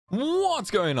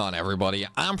What's going on, everybody?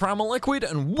 I'm Primalliquid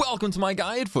and welcome to my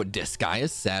guide for Disgaea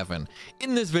 7.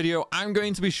 In this video, I'm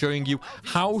going to be showing you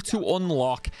how to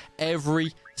unlock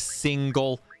every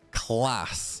single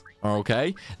class.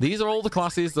 Okay, these are all the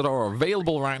classes that are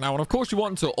available right now, and of course you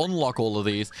want to unlock all of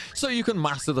these so you can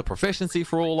master the proficiency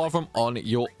for all of them on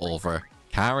your other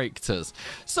characters.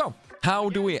 So how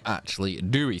do we actually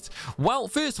do it? Well,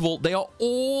 first of all, they are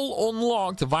all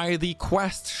unlocked via the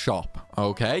quest shop.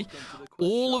 Okay,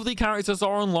 all of the characters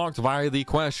are unlocked via the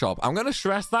quest shop. I'm going to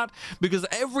stress that because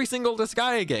every single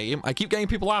Disgaea game, I keep getting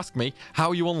people ask me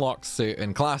how you unlock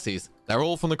certain classes. They're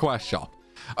all from the quest shop.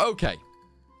 Okay,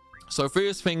 so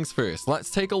first things first,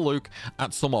 let's take a look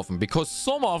at some of them, because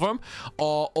some of them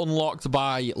are unlocked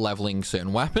by leveling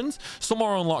certain weapons, some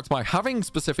are unlocked by having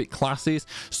specific classes,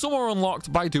 some are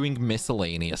unlocked by doing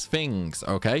miscellaneous things.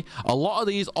 Okay, a lot of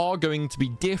these are going to be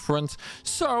different,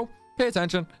 so pay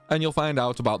attention and you'll find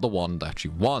out about the one that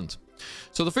you want.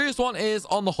 So the first one is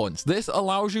on the hunt. This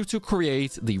allows you to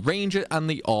create the ranger and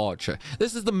the archer.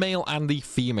 This is the male and the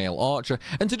female archer,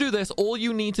 and to do this all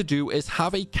you need to do is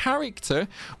have a character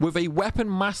with a weapon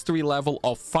mastery level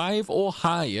of 5 or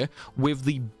higher with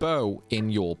the bow in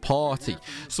your party.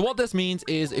 So what this means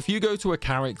is if you go to a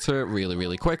character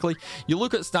really quickly, you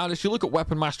look at status, you look at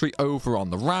weapon mastery over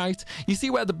on the right, you see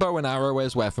where the bow and arrow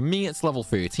is, where for me it's level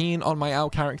 13 on my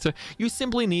owl character. You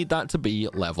simply need that to be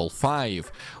level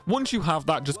 5. Once you have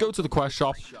that, just go to the quest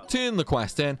shop, turn the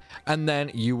quest in, and then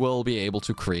you will be able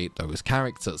to create those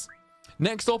characters.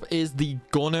 Next up is the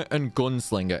gunner and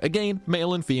gunslinger. Again,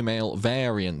 male and female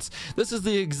variants. This is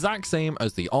the exact same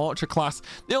as the archer class.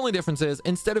 The only difference is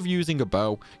instead of using a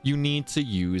bow, you need to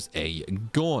use a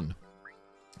gun.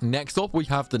 Next up, we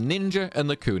have the ninja and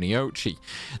the kuniochi.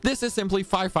 This is simply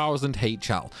 5000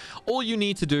 HL. All you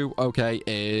need to do, okay,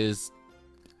 is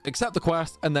accept the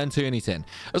quest and then turn it in.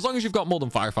 As long as you've got more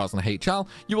than 5000 HL,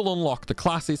 you will unlock the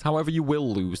classes. However, you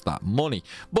will lose that money.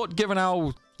 But given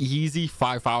how easy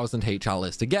 5000 HL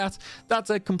is to get,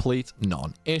 that's a complete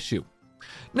non-issue.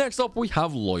 Next up, we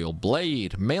have Loyal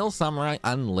Blade, male samurai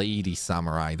and lady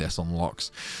samurai. This unlocks.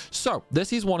 So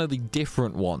this is one of the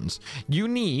different ones. You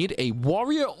need a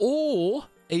warrior or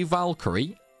a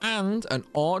Valkyrie and an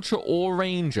archer or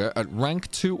ranger at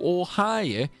rank 2 or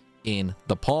higher in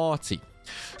the party.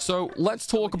 So let's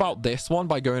talk about this one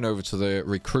by going over to the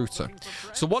recruiter.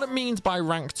 So what it means by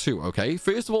rank 2, okay,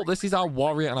 first of all, this is our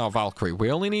warrior and our Valkyrie.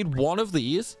 We only need one of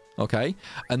these, okay,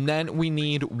 and then we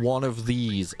need one of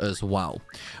these as well.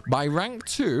 By rank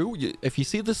 2, if you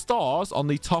see the stars on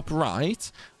the top right,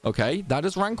 okay, that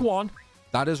is rank 1,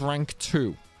 that is rank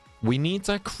 2. We need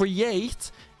to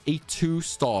create a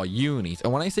 2-star unit,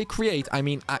 and when I say create, I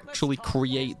mean actually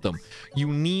create them. You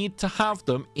need to have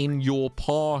them in your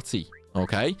party.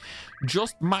 Okay,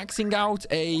 just maxing out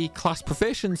a class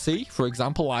proficiency, for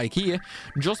example, like here,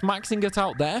 just maxing it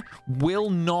out there will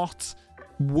not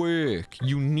work.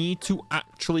 You need to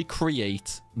actually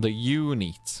create the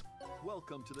unit.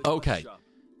 Okay,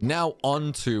 now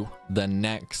on to the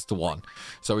next one.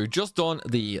 So we've just done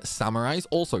the samurais.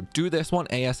 Also, do this one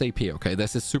ASAP, okay?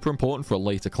 This is super important for a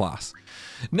later class.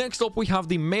 Next up, we have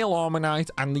the male armor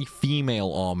knight and the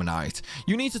female armor knight.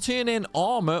 You need to turn in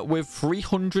armor with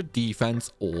 300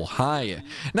 defense or higher.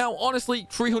 Now, honestly,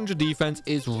 300 defense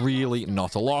is really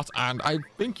not a lot, and I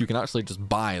think you can actually just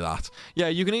buy that. Yeah,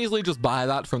 you can easily just buy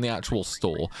that from the actual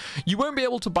store. You won't be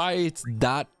able to buy it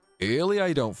that early,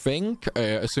 I don't think,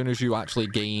 as soon as you actually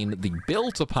gain the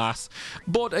build to pass,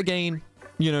 but again,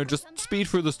 you know, just speed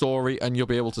through the story and you'll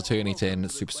be able to turn it in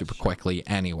super quickly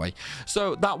anyway.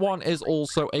 So that one is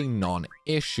also a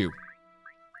non-issue.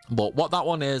 But what that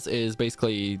one is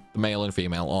basically the male and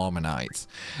female armor knights.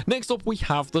 Next up, we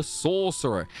have the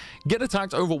sorcerer. Get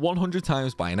attacked over 100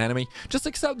 times by an enemy. Just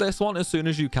accept this one as soon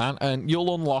as you can and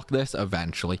you'll unlock this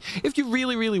eventually. If you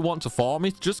really want to farm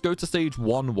it, just go to stage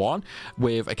 1-1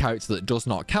 with a character that does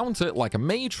not counter, like a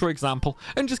mage for example,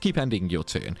 and just keep ending your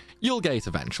turn. You'll get it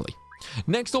eventually.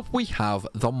 Next up, we have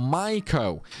the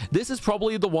Maiko. This is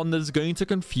probably the one that is going to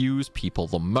confuse people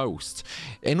the most.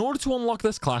 In order to unlock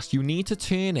this class, you need to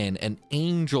turn in an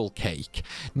angel cake.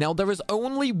 Now, there is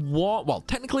only one, well,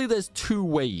 technically there's 2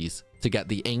 ways to get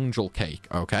the angel cake,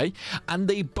 okay? And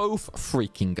they both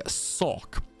freaking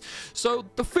suck. So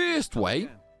the first way,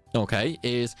 okay,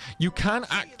 is you can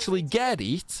actually get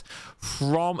it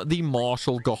from the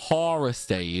Marshal Gahara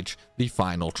stage, the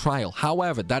final trial.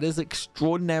 However, that is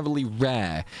extraordinarily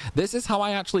rare. This is how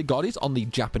I actually got it on the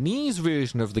Japanese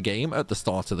version of the game at the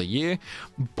start of the year,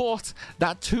 but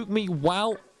that took me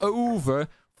well over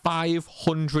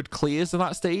 500 clears of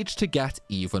that stage to get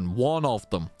even one of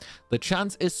them. The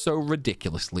chance is so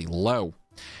ridiculously low.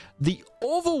 The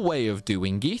other way of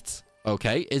doing it,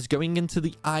 okay, is going into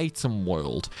the item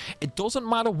world. It doesn't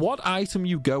matter what item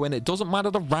you go in. It doesn't matter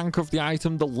the rank of the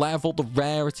item, the level, the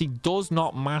rarity, does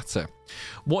not matter.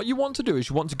 What you want to do is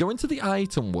you want to go into the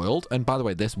item world. And by the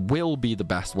way, this will be the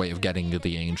best way of getting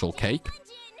the angel cake.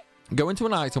 Go into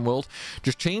an item world,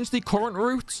 just change the current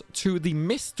route to the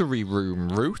mystery room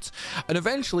route, and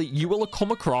eventually you will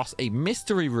come across a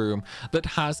mystery room that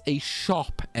has a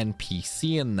shop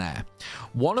NPC in there.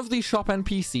 One of these shop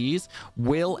NPCs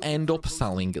will end up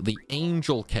selling the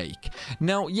angel cake.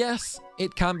 Now, yes,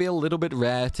 it can be a little bit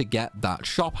rare to get that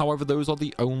shop. However, those are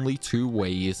the only two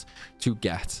ways to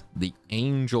get the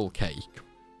angel cake.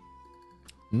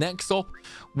 Next up,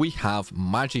 we have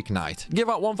Magic Knight. Give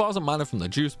out 1000 mana from the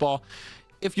juice bar.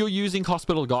 If you're using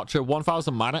Hospital Gotcha,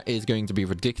 1000 mana is going to be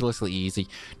ridiculously easy.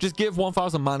 Just give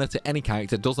 1000 mana to any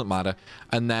character, doesn't matter,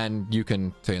 and then you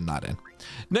can turn that in.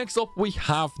 Next up, we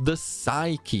have the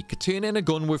Psychic. Turn in a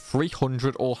gun with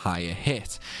 300 or higher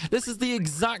hit. This is the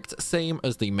exact same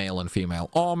as the male and female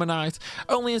Armor Knight,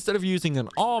 only instead of using an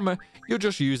armor, you're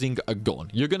just using a gun.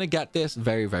 You're going to get this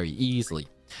very, very easily.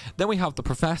 Then we have the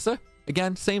Professor.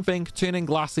 Again, same thing, turn in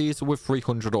glasses with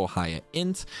 300 or higher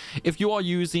int. If you are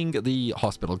using the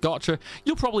Hospital Gotcha,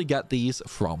 you'll probably get these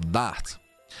from that.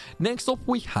 Next up,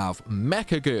 we have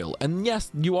Mecha Girl, and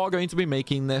yes, you are going to be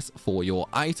making this for your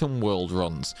item world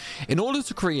runs. In order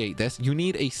to create this, you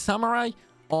need a Samurai,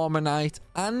 Armor Knight,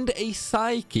 and a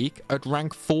Psychic at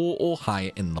rank 4 or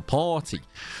higher in the party.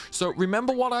 So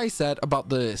remember what I said about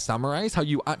the Samurais, how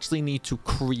you actually need to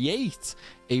create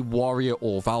a Warrior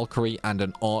or Valkyrie and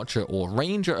an Archer or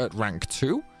Ranger at rank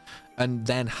 2, and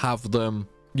then have them,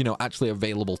 you know, actually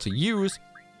available to use.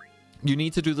 You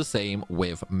need to do the same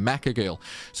with Mecha Girl.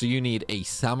 So you need a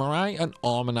Samurai, an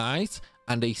Armor Knight,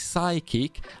 and a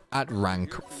Psychic at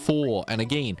rank 4. And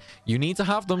again, you need to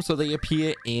have them so they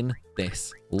appear in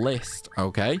this list,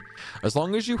 okay? As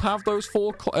long as you have those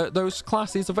those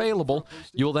classes available,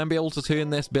 you will then be able to turn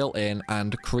this built in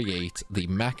and create the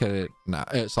Mecha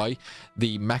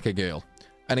Girl.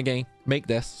 And again, make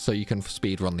this so you can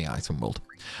speedrun the item world.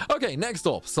 Okay, next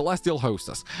up, Celestial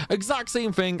Hostess. Exact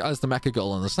same thing as the Mecha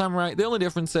Girl and the Samurai. The only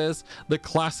difference is the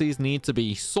classes need to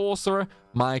be Sorcerer,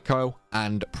 Myco,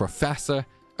 and Professor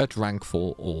at rank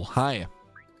 4 or higher.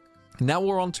 Now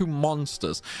we're on to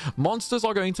monsters. Monsters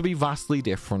are going to be vastly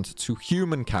different to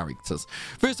human characters.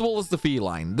 First of all is the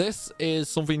feline. This is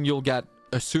something you'll get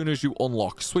as soon as you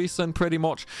unlock Suicune, pretty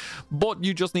much, but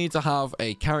you just need to have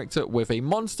a character with a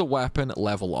monster weapon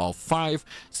level of 5,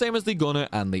 same as the Gunner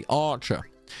and the Archer.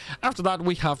 After that,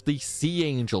 we have the Sea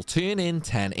Angel. Turn in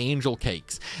 10 angel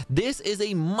cakes. This is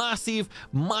a massive,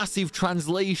 massive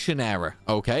translation error,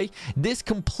 okay? This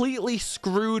completely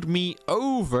screwed me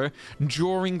over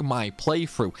during my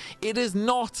playthrough. It is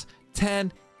not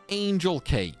 10 angel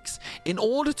cakes. In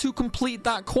order to complete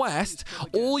that quest,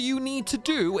 all you need to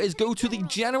do is go to the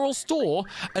general store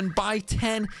and buy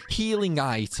 10 healing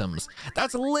items.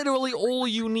 That's literally all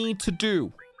you need to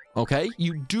do. Okay,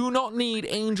 you do not need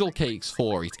angel cakes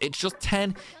for it. It's just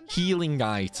 10 healing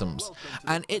items.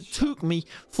 And it took me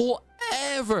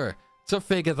forever to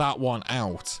figure that one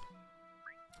out.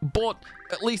 But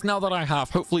at least now that I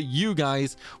have, hopefully you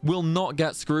guys will not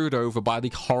get screwed over by the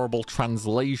horrible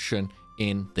translation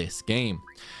in this game.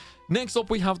 Next up,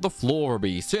 we have the Flora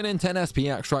Bees. Turn in 10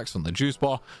 SP extracts from the juice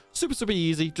bar. Super, super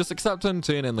easy. Just accept and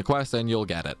turn in the quest and you'll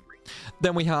get it.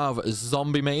 Then we have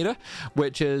Zombie Maiden,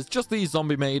 which is just the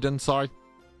Zombie Maiden, sorry.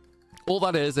 All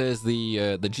that is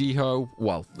the Jiho.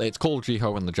 Well, it's called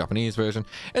Jiho in the Japanese version.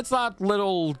 It's that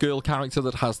little girl character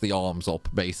that has the arms up,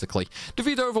 basically.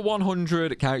 Defeat over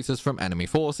 100 characters from enemy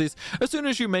forces as soon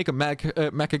as you make a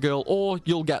Mecha Girl, or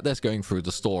you'll get this going through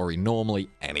the story normally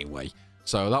anyway.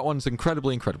 So that one's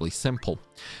incredibly, incredibly simple.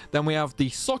 Then we have the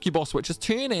Succubus, which is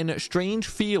turn in strange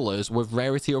feelers with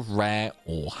rarity of rare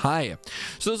or higher.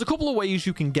 So there's a couple of ways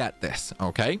you can get this,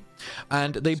 okay?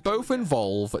 And they both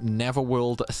involve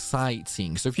Neverworld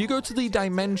sightseeing. So if you go to the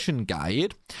dimension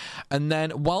guide, and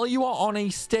then while you are on a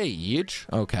stage,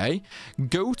 okay,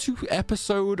 go to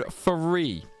episode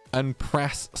 3. And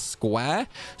press square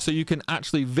so you can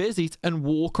actually visit and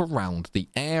walk around the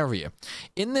area.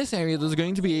 In this area, there's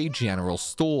going to be a general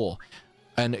store,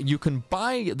 and you can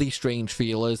buy the strange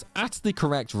feelers at the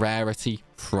correct rarity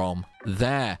from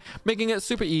there, making it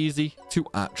super easy to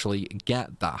actually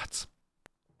get that.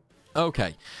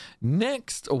 Okay,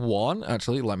 next one,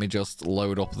 actually, let me just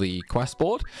load up the quest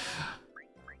board.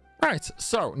 All Right,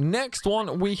 so next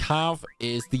one we have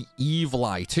is the Evil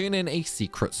Eye. Turn in a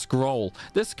secret scroll.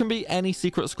 This can be any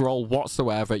secret scroll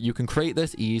whatsoever. You can create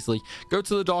this easily. Go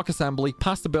to the Dark Assembly,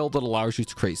 pass the build that allows you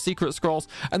to create secret scrolls,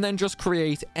 and then just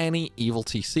create any Evil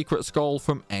Tea secret scroll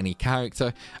from any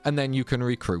character, and then you can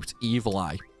recruit Evil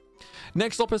Eye.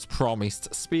 Next up is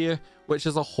Promised Spear, which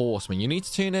is a horseman. You need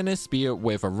to turn in a spear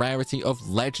with a rarity of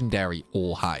legendary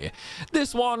or higher.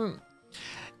 This one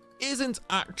isn't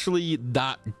actually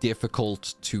that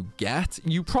difficult to get.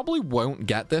 You probably won't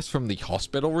get this from the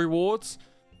hospital rewards,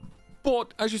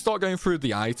 but as you start going through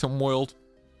the item world,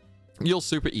 you'll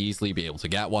super easily be able to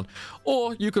get one.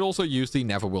 Or you could also use the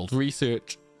Netherworld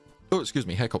Research. Oh, excuse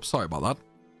me, hiccup, sorry about that.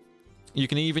 You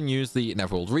can even use the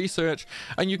Netherworld Research,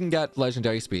 and you can get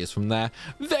legendary spears from there.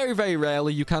 Very, very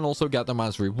rarely, you can also get them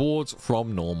as rewards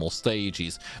from normal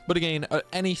stages. But again,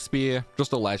 any spear,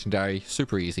 just a legendary,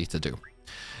 super easy to do.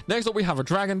 Next up, we have a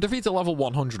dragon. Defeat a level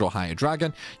 100 or higher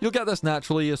dragon. You'll get this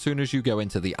naturally as soon as you go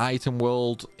into the item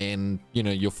world in, you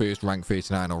know, your first rank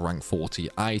 39 or rank 40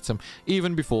 item,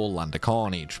 even before Land of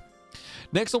Carnage.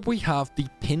 Next up, we have the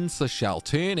Pincer Shell.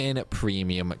 Turn in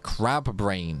premium crab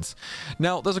brains.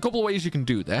 Now, there's a couple of ways you can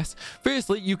do this.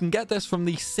 Firstly, you can get this from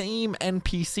the same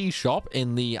NPC shop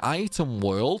in the item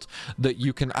world that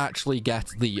you can actually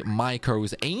get the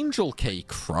Myco's Angel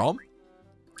Cake from.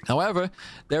 However,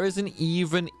 there is an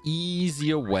even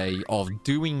easier way of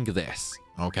doing this,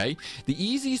 okay? The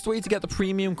easiest way to get the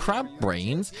premium crab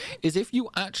brains is if you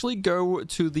actually go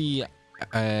to the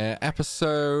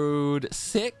episode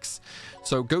 6.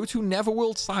 So go to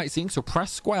Netherworld Sightseeing, so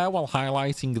press square while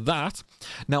highlighting that.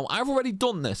 Now, I've already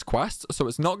done this quest, so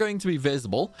it's not going to be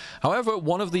visible. However,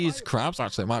 one of these crabs,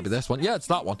 actually it might be this one. Yeah, it's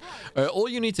that one. All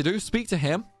you need to do is speak to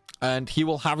him, and he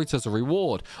will have it as a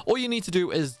reward. All you need to do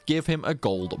is give him a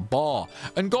gold bar.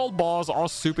 And gold bars are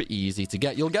super easy to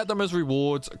get. You'll get them as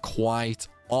rewards quite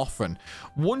often.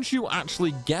 Once you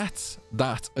actually get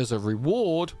that as a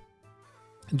reward,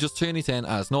 just turn it in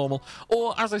as normal.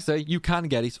 Or, as I say, you can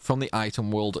get it from the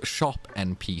Item World Shop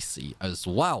NPC as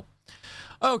well.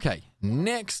 Okay,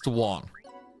 next one.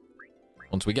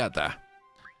 Once we get there.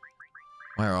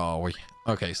 Where are we?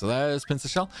 Okay, so there's Pincer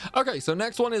Shell. Okay, so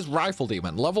next one is Rifle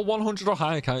Demon. Level 100 or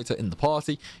higher character in the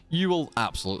party. You will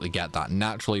absolutely get that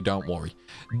naturally, don't worry.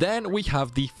 Then we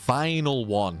have the final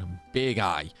one, Big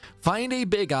Eye. Find a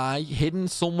Big Eye hidden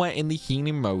somewhere in the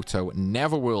Hinimoto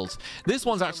Netherworld. This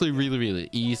one's actually really, really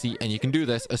easy, and you can do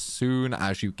this as soon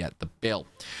as you get the bill.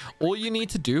 All you need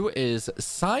to do is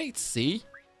sightsee,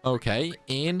 okay,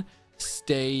 in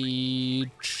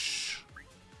stage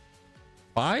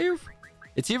 5?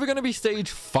 It's either going to be stage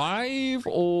 5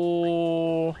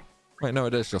 or... Wait, no,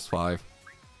 it is just 5.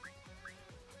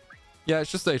 Yeah, it's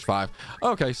just stage 5.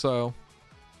 Okay, so...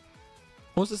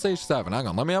 What's it, stage 7? Hang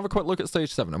on, let me have a quick look at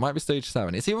stage 7. It might be stage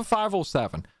 7. It's either 5 or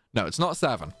 7. No, it's not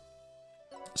 7.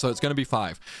 So it's going to be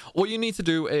 5. All you need to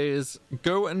do is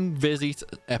go and visit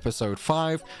episode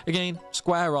 5. Again,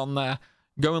 square on there.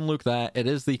 Go and look there. It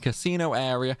is the casino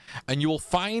area. And you will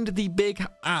find the Big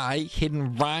Eye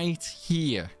hidden right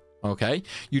here. Okay,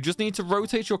 you just need to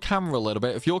rotate your camera a little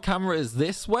bit. If your camera is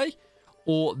this way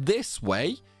or this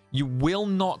way, you will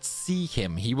not see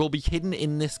him. He will be hidden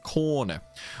in this corner.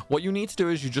 What you need to do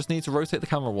is you just need to rotate the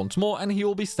camera once more, and he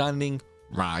will be standing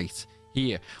right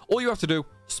here. All you have to do,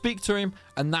 speak to him,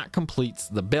 and that completes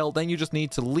the bill. Then you just need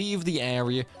to leave the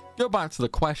area, go back to the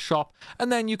quest shop,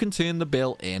 and then you can turn the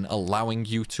bill in, allowing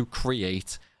you to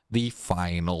create the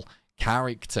final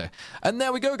character. And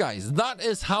there we go, guys. That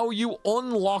is how you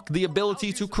unlock the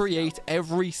ability to create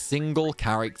every single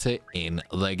character in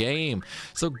the game.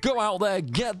 So go out there,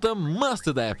 get them,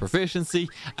 master their proficiency,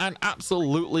 and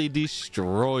absolutely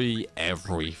destroy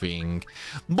everything.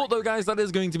 But though, guys, that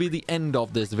is going to be the end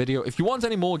of this video. If you want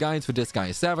any more guides for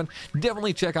Disgaea 7,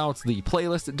 definitely check out the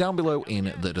playlist down below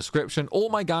in the description. All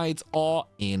my guides are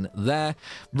in there,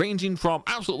 ranging from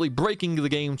absolutely breaking the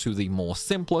game to the more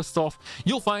simpler stuff.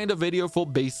 You'll find a video for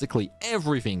basically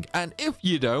everything, and if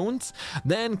you don't,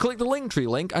 then click the linktree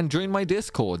link and join my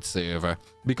Discord server,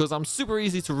 because I'm super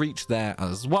easy to reach there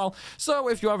as well. So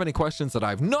if you have any questions that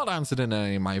I've not answered in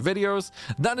any of my videos,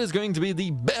 that is going to be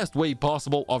the best way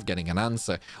possible of getting an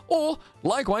answer. Or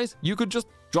likewise, you could just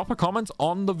drop a comment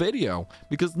on the video,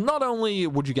 because not only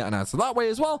would you get an answer that way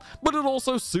as well, but it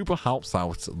also super helps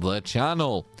out the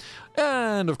channel.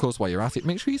 And of course, while you're at it,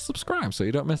 make sure you subscribe so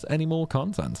you don't miss any more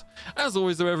content. As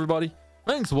always though, everybody,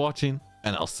 thanks for watching,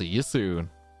 and I'll see you soon.